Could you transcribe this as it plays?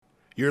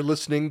You're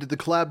listening to the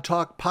Collab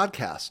Talk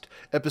podcast,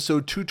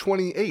 episode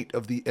 228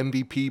 of the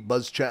MVP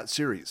BuzzChat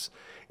series.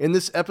 In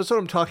this episode,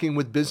 I'm talking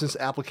with Business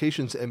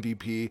Applications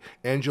MVP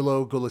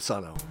Angelo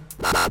Gulisano.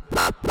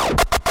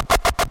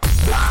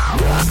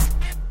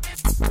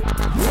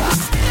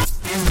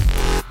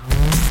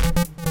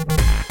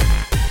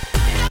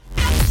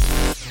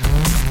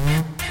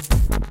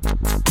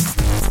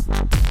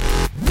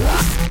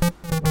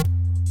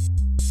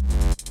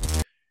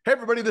 Hey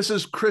everybody, this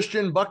is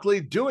Christian Buckley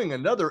doing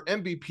another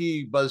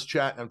MVP Buzz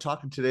Chat. I'm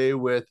talking today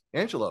with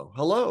Angelo.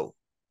 Hello.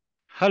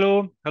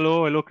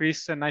 Hello,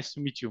 Chris. Nice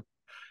to meet you.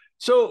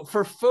 So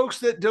for folks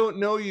that don't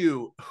know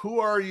you, who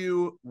are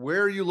you,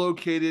 where are you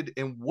located,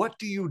 and what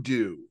do you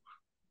do?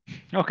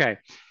 Okay,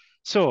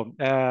 so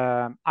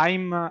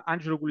I'm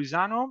Angelo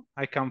Gulisano.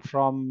 I come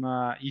from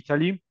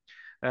Italy.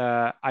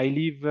 I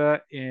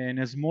live in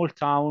a small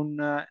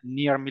town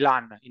near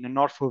Milan, in the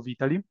north of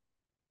Italy.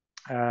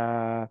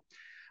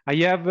 I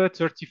have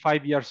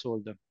 35 years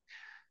old.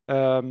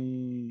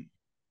 Um,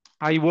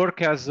 I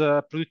work as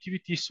a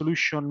productivity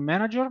solution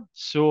manager.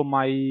 So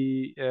my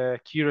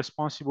key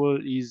responsible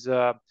is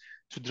to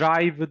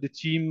drive the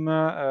team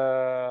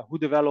who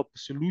develop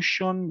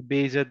solution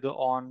based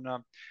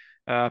on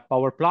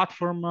Power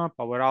Platform,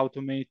 Power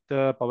Automate,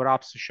 Power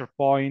Apps,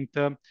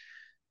 SharePoint,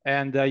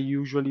 and I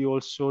usually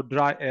also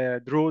draw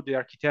the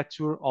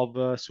architecture of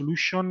a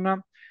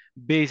solution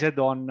based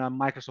on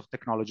Microsoft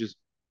technologies.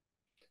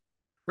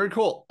 Very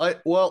cool.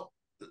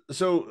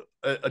 So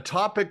a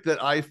topic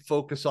that I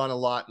focus on a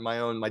lot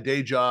in my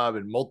day job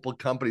and multiple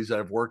companies that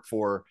I've worked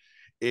for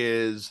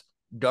is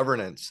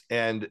governance,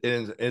 and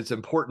it's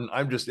important.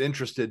 I'm just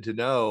interested to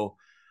know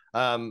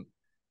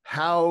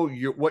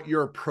what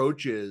your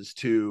approach is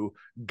to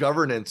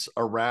governance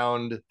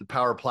around the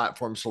Power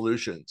Platform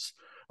solutions.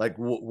 Like,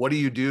 what do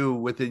you do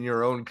within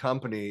your own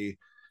company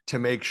to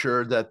make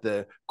sure that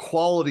the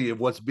quality of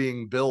what's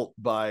being built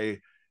by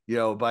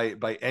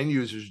end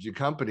users of your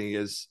company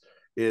is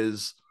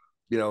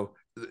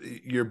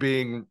you're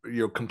being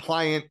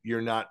compliant,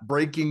 you're not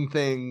breaking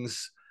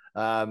things,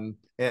 and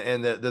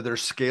that they're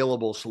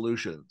scalable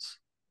solutions.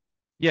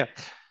 Yeah,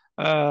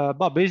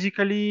 but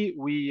basically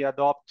we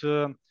adopt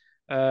a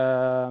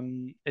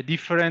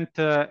different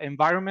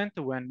environment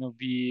when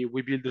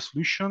we build a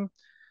solution.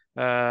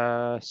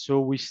 So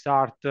we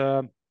start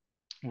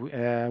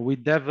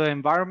with dev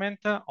environment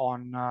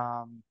on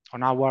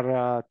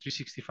our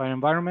 365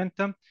 environment.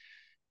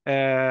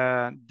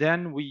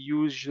 Then we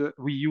use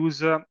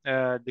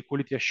the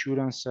quality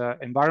assurance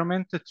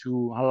environment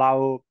to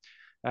allow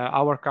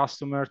our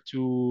customer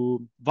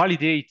to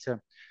validate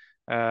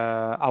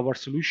our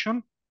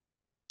solution,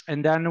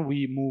 and then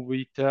we move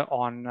it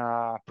on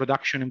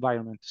production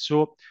environment.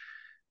 So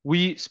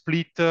we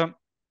split the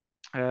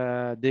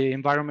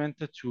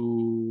environment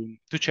to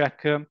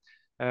check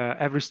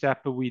every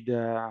step with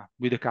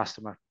the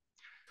customer.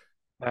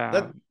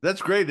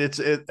 That's great. It's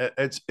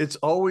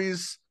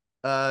always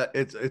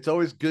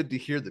good to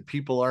hear that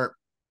people aren't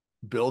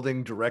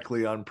building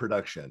directly on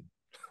production.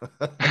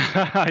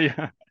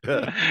 Yeah.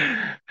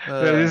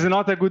 It's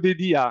not a good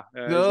idea.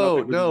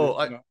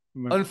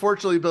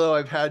 Unfortunately, though,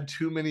 I've had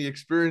too many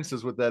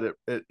experiences with that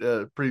at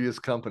previous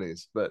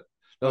companies. But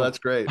no, that's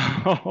great.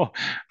 Okay.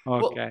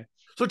 Well,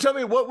 so tell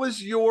me, what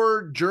was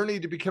your journey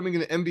to becoming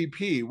an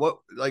MVP? What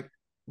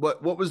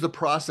was the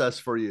process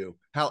for you?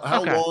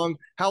 How long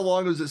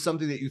was it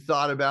something that you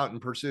thought about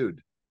and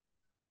pursued?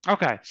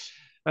 Okay.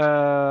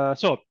 My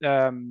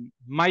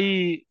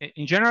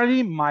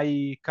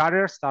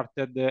career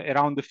started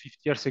around 50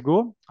 years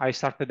ago. I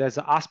started as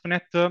an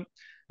ASP.NET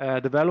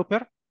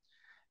developer.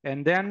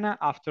 And then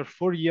after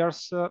 4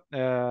 years,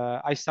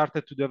 I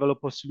started to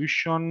develop a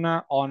solution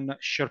on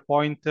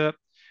SharePoint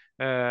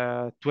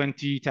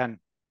 2010.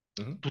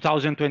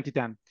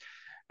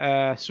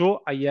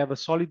 So I have a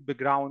solid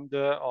background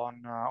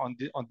on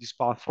this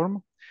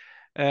platform.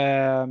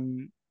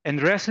 And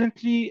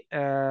recently,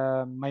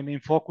 my main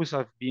focus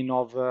has been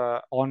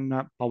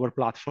on Power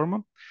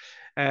Platform.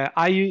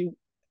 I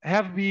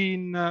have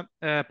been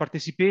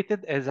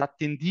participated as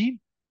attendee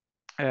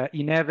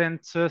in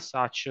events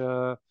such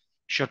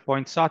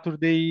SharePoint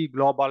Saturday,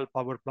 Global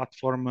Power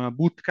Platform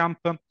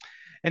Bootcamp.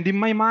 And in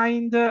my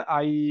mind,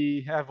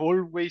 I have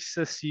always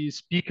seen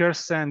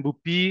speakers and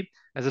MVP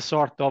as a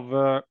sort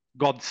of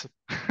gods.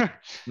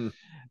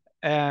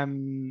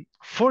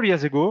 4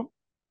 years ago,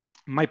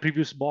 my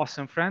previous boss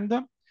and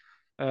friend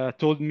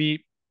told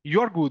me,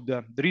 "You are good.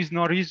 There is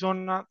no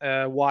reason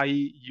why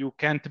you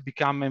can't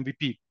become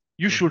MVP.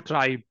 You should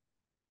try."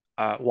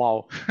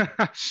 Wow.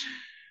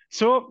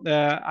 So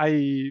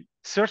I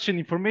searched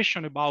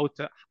information about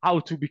how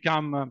to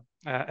become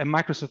a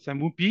Microsoft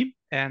MVP,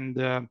 and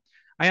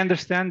I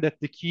understand that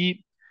the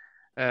key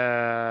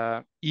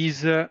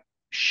is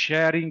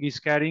sharing is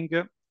caring,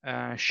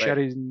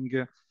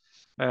 sharing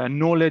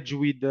knowledge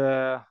with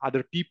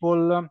other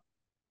people.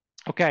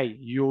 Okay,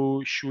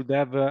 you should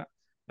have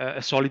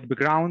a solid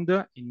background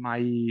in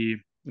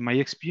my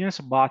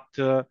experience, but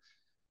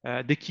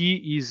the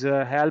key is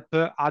help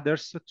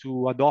others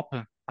to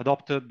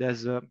adopt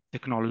these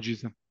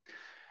technologies.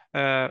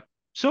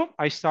 So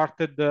I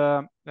started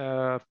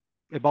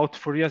about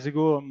 4 years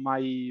ago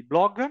my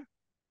blog,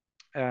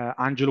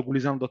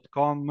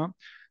 angelogulisano.com,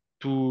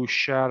 to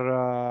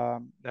share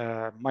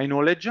my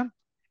knowledge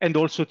and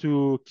also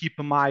to keep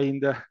in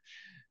mind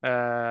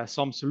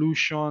some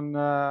solution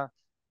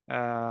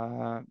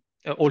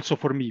also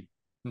for me.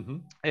 Mm-hmm.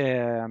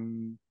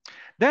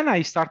 Then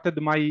I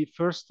started my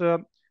first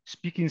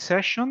speaking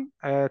session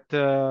at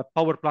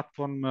Power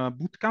Platform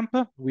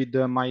Bootcamp with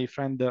my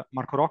friend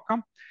Marco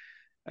Rocca.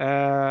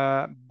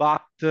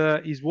 But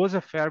it was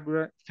a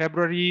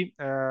February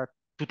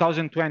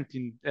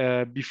 2020,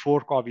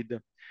 before COVID.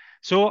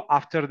 So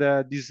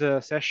after this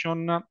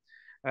session,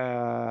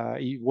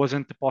 it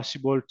wasn't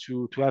possible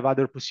to have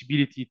other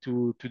possibility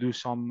to do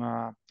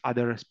some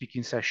other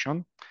speaking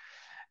session.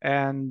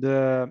 And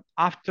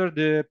after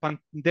the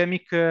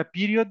pandemic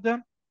period,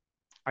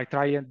 I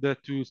tried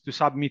to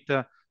submit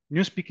a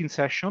new speaking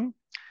session,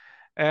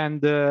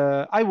 and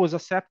I was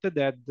accepted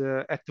at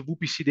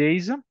VPC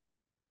Days.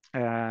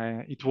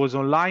 It was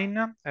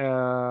online,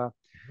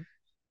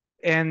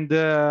 and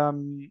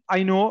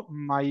I know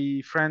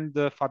my friend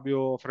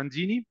Fabio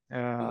Franzini.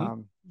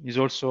 Mm-hmm. Is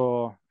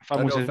also a I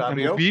famous know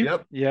Fabio. MVP.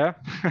 Yep. Yeah,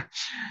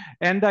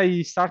 and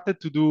I started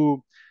to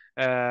do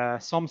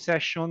some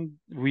session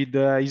with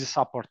his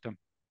support.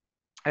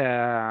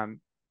 Um,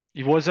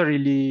 and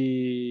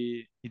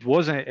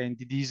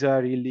it is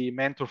a really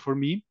mentor for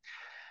me.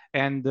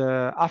 And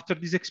after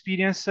this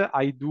experience,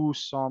 I do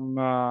some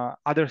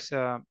other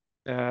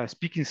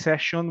speaking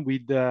session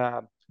with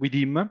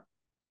him, Mm-hmm.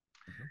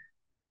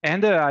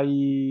 and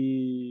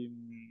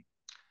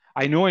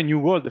I know a new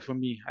world for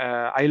me.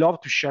 I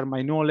love to share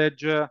my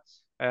knowledge, to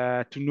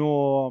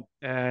know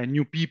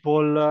new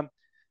people,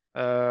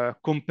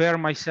 compare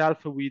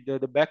myself with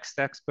the best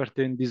expert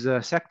in this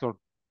sector.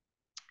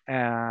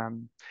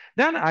 Um,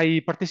 then I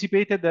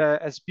participated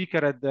as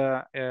speaker at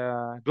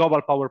the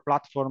Global Power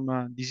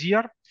Platform this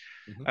year,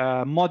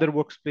 Mm-hmm. Modern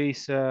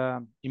Workspace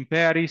in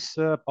Paris,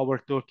 Power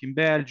Talk in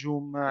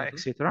Belgium, Mm-hmm.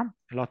 etc.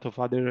 A lot of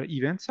other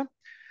events.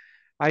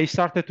 I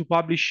started to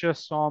publish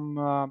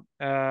some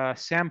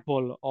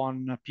sample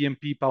on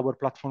PMP Power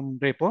Platform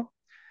repo,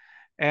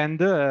 and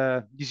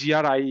this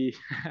year I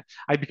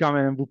I become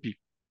an MVP.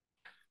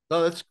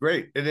 Oh, that's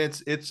great. And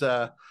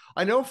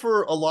I know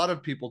for a lot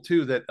of people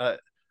too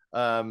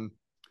um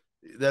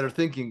that are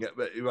thinking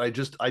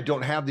I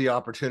don't have the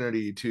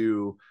opportunity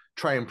to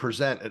try and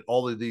present at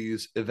all of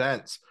these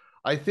events.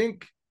 I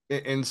think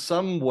in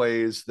some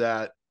ways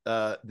that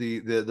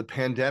the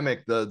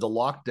pandemic, the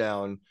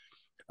lockdown,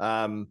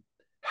 um,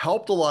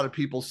 helped a lot of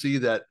people see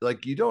that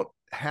like you don't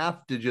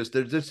have to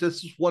there's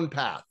just one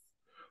path,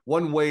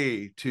 one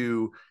way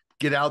to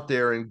get out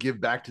there and give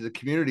back to the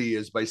community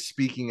is by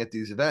speaking at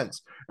these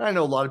events. And I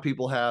know a lot of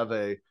people have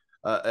a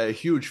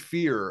huge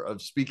fear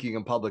of speaking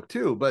in public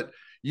too, but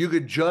you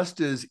could just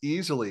as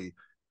easily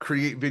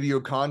create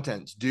video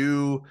contents,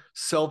 do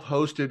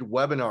self-hosted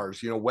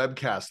webinars,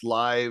 webcasts,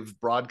 live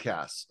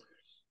broadcasts.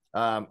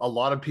 A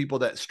lot of people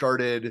that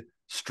started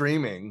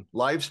streaming,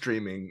 live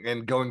streaming,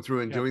 and going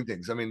through and Yeah. doing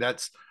things. I mean,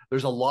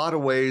 there's a lot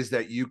of ways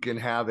that you can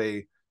have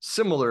a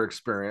similar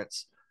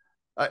experience.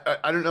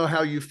 I don't know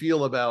how you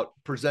feel about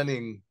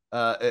presenting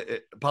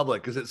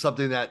public. Is it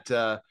something that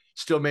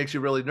still makes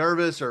you really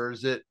nervous, or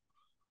is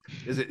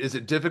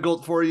it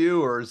difficult for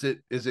you, or is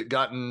it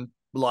gotten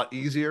a lot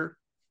easier?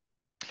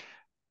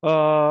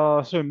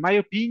 So in my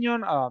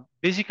opinion,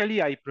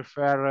 basically I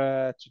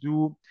prefer to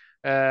do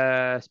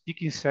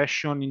speaking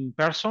session in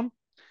person.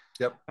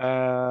 Yep.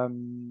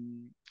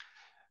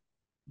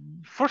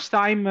 First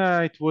time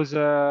it was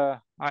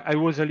I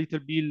was a little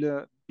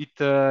bit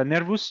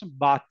nervous,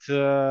 but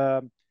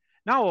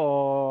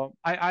now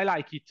I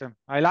like it.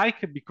 I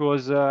like it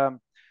because um,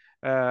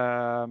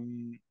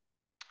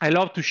 I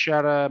love to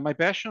share my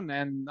passion,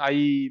 and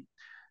I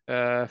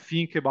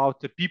think about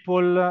the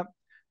people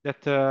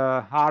that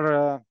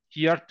are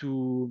here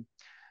to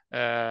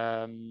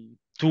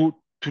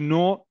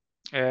know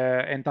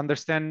and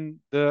understand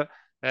the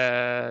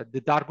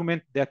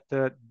argument that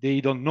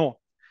they don't know.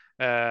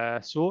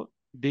 So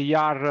they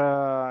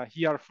are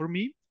here for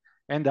me,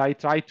 and I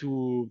try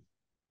to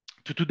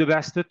do the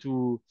best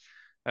to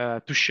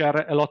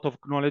share a lot of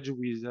knowledge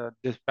with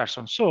this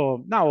person.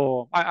 So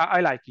now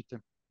I like it,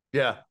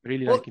 Yeah.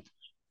 really like Well, it.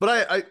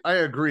 but I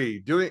agree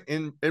doing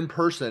in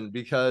person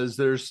because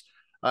there's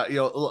a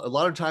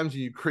lot of times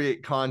when you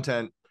create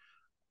content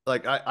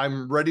like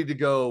I'm ready to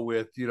go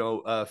with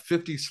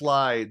 50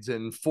 slides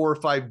and 4 or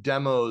 5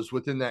 demos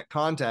within that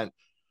content,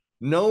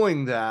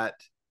 knowing that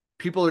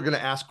people are going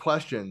to ask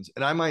questions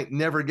and I might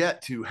never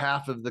get to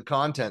half of the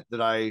content that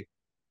I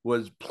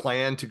was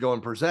planned to go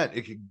and present.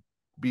 It could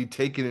be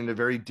taken in a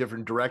very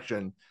different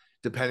direction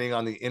depending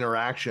on the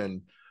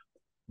interaction.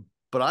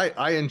 But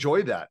I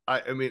enjoy that.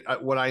 I mean,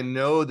 when I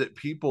know that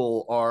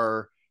people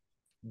are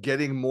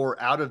getting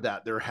more out of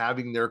that, they're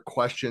having their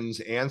questions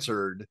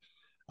answered.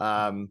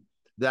 Um,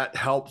 that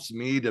helps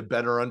me to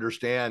better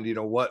understand,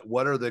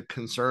 what are the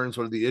concerns,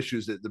 what are the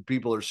issues that the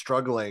people are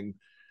struggling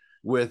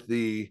with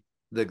the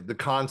the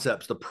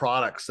concepts, the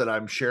products that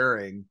I'm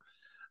sharing.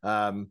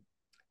 Um,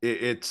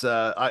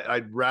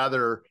 I'd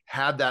rather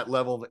have that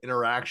level of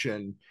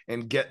interaction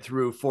and get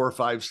through 4 or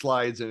 5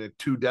 slides and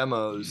 2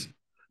 demos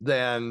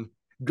than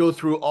go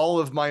through all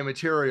of my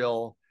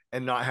material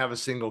and not have a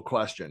single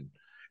question.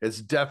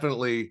 It's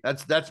definitely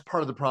that's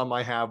part of the problem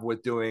I have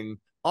with doing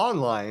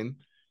online.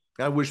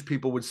 I wish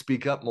people would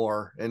speak up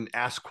more and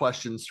ask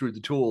questions through the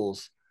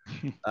tools.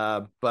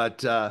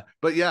 But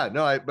yeah,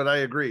 no, I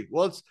agree.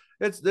 Well,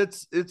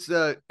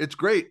 it's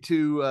great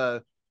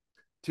to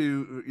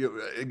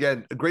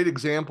again, a great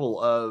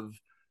example of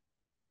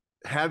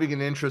having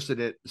an interest in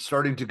it,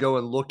 starting to go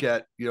and look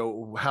at,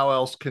 how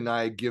else can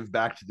I give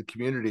back to the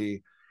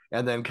community,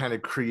 and then kind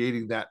of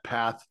creating that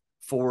path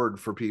forward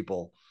for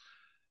people.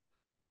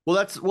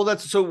 That's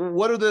so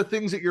what are the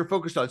things that you're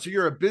focused on? So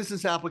you're a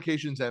business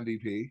applications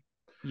MVP.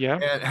 Yeah.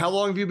 And how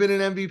long have you been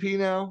an MVP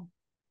now?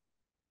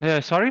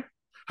 Sorry?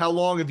 How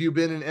long have you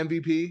been an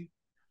MVP?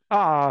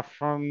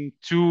 From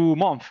 2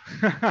 months.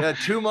 Yeah,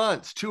 2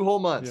 months, 2 whole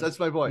months. Yeah. That's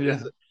my point.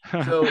 Yeah.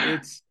 So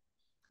it's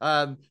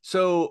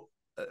so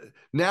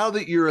now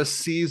that you're a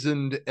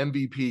seasoned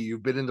MVP,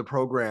 you've been in the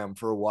program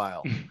for a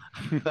while.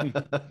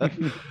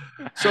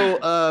 So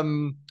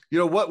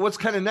what's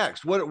kind of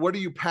next? What are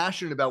you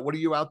passionate about? What are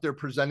you out there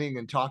presenting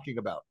and talking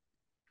about?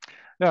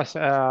 Yes.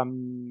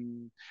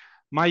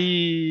 My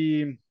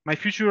my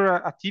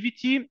future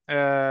activity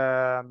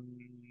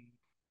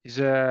is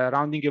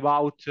rounding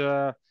about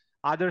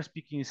other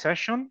speaking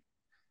session.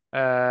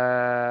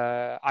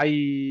 I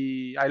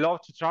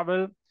love to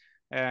travel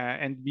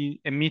and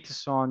meet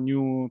some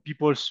new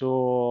people.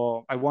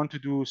 So I want to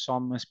do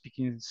some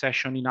speaking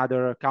session in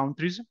other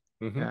countries,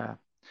 Mm-hmm. uh,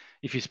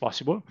 if it's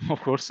possible,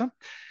 of course.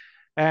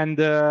 And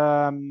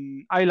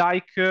I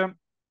like the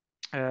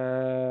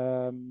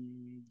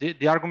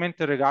argument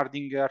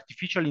regarding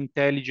artificial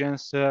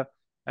intelligence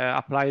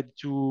applied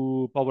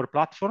to Power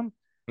Platform.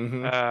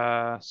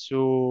 Mm-hmm.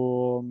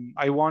 So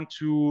I want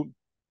to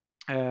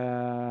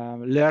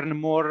learn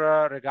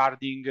more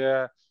regarding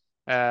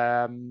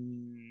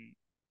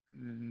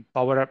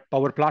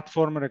Power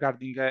Platform,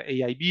 regarding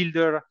AI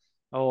Builder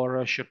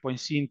or SharePoint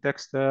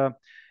syntax,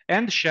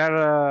 and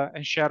share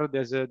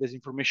this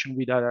information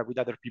with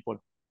other people.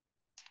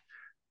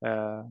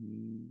 Yeah,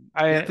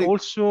 I I think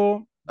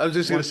also I was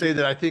just going to want say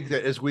that I think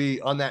that as we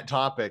on that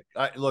topic,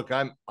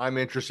 I'm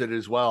interested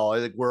as well. I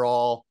think we're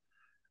all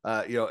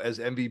as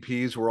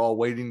MVPs, we're all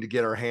waiting to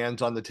get our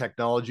hands on the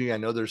technology. I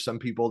know there's some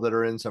people that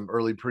are in some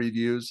early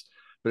previews,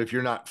 but if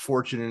you're not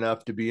fortunate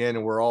enough to be in,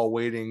 and we're all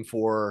waiting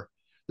for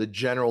the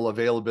general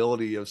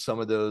availability of some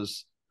of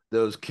those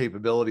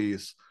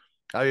capabilities.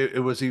 I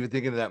was even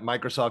thinking that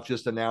Microsoft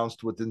just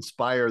announced with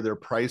Inspire their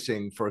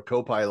pricing for a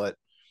Copilot,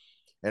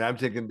 and I'm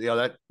thinking,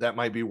 that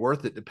might be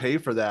worth it to pay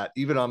for that,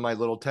 even on my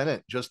little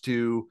tenant, just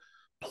to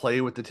play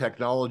with the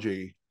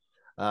technology.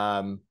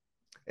 But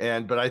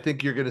I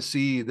think you're going to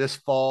see this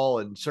fall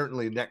and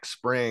certainly next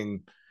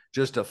spring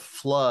just a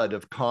flood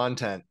of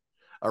content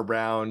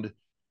around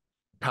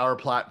Power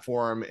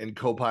Platform and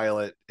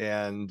Copilot,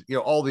 and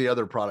all the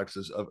other products,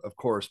 of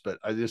course. But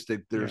I just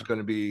think yeah.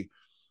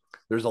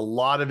 there's a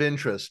lot of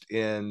interest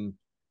in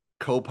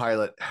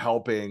Copilot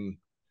helping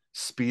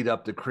speed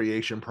up the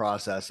creation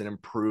process and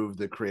improve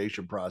the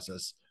creation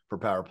process for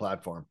Power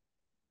Platform.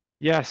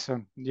 Yes,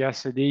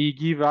 yes, they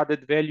give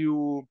added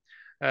value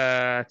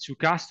to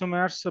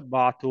customers,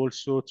 but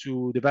also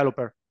to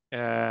developer.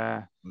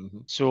 Mm-hmm.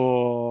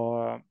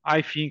 So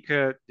I think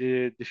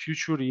the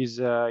future is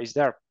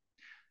there.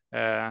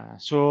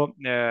 So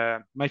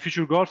my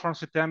future goal from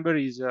September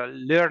is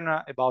learn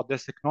about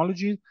this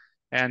technology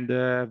and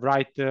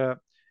write a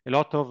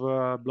lot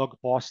of blog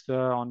posts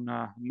on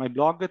my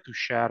blog to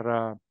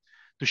share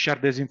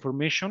this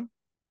information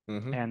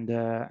Mm-hmm.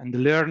 and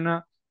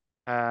learn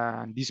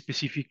this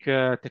specific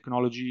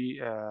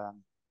technology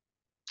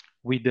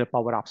with the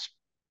Power Apps.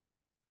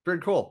 Very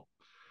cool.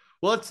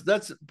 Well,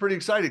 that's pretty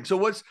exciting. So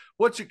what's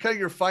your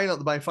kind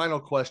of my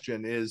final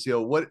question is,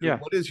 what Yeah.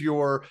 is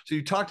so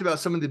you talked about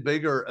some of the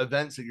bigger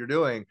events that you're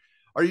doing.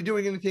 Are you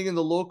doing anything in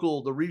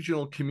the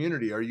regional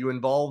community? Are you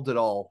involved at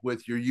all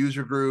with your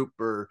user group,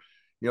 or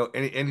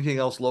anything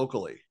else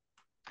locally?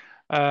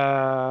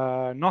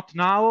 Not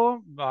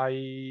now.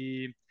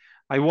 I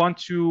want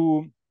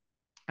to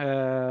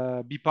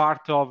be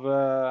part of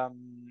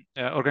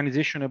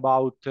organization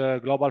about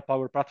Global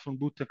Power Platform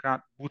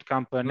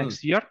Bootcamp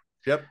next year.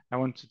 Yep. I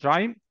want to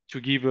try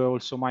to give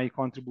also my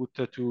contribute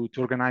to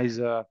organize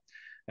it,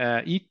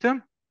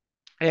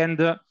 and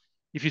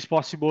if it's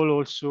possible,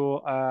 also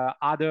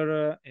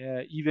other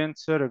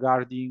events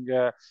regarding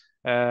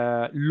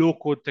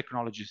low-code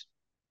technologies.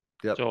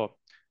 Yep. So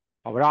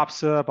Power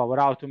Apps, Power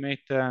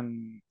Automate,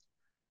 and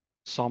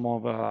some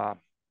of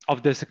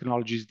these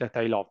technologies that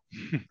I love.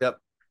 Yep.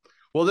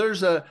 Well,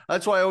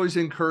 that's why I always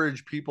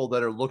encourage people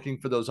that are looking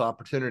for those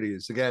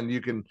opportunities. Again,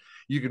 you can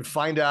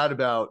find out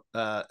about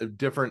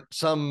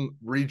some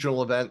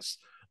regional events,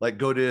 like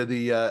go to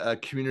the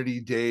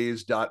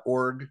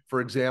communitydays.org,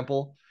 for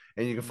example,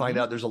 and you can find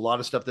out there's a lot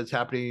of stuff that's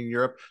happening in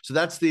Europe. So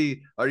that's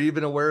are you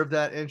even aware of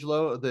that,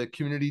 Angelo? The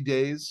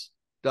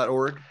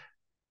communitydays.org?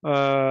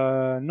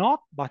 Not,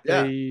 but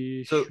Yeah.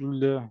 I So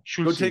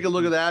should go take see. a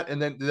look at that,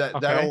 and then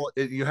Okay.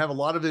 you have a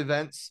lot of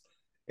events,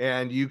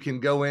 and you can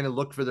go in and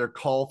look for their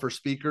call for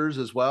speakers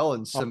as well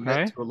and submit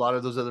Okay. to a lot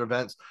of those other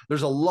events.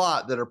 There's a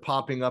lot that are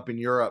popping up in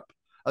Europe,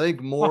 I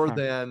think more Okay.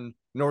 than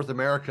North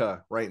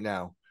America right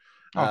now.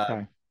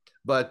 Okay.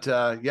 But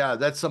yeah,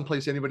 that's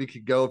someplace anybody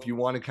could go if you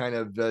want to kind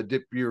of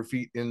dip your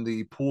feet in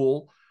the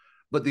pool.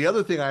 But the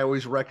other thing I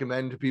always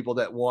recommend to people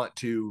that want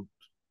to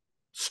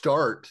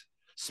start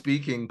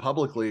speaking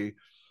publicly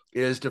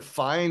is to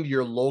find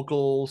your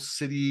local,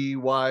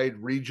 citywide,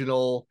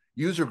 regional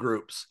user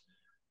groups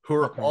who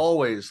are Okay.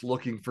 always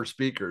looking for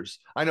speakers.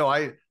 I know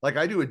I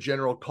do a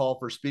general call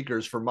for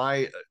speakers for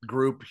my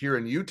group here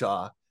in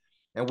Utah,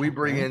 and we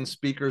bring Okay. in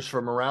speakers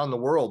from around the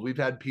world. We've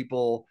had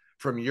people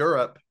from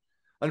Europe.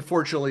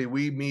 Unfortunately,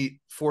 we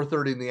meet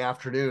 4:30 in the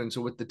afternoon,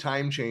 so with the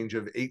time change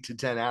of 8 to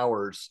 10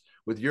 hours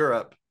with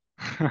Europe,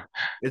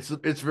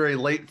 it's very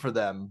late for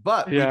them.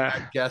 But we've Yeah.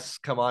 had guests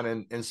come on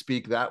and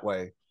speak that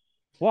way.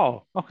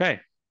 Wow.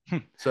 Okay.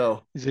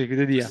 So It's a good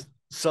idea. just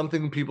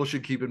something people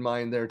should keep in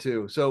mind there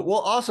too. So well,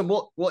 awesome.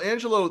 Well,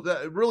 Angelo,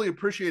 really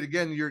appreciate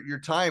again your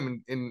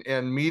time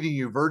and meeting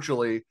you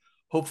virtually.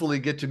 Hopefully,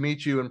 get to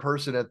meet you in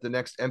person at the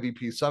next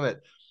MVP Summit.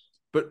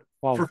 But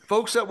for Wow.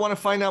 folks that want to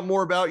find out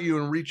more about you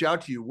and reach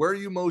out to you, where are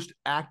you most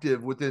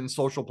active within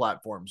social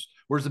platforms?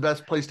 Where's the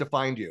best place to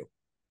find you?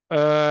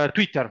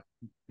 Twitter.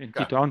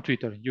 Okay. On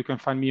Twitter. You can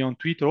find me on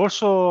Twitter,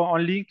 also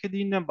on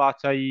LinkedIn, but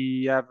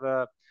I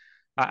have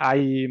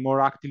I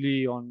more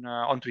actively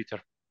on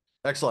Twitter.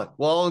 Excellent.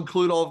 Well, I'll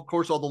include of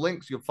course, all the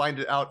links. You'll find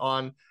it out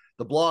on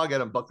the blog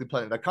at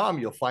buckleyplanet.com.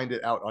 You'll find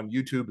it out on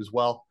YouTube as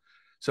well.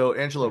 So,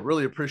 Angelo,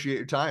 really appreciate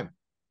your time.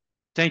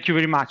 Thank you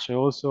very much,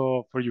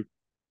 also for you.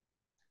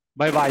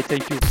 Bye bye.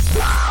 Thank you.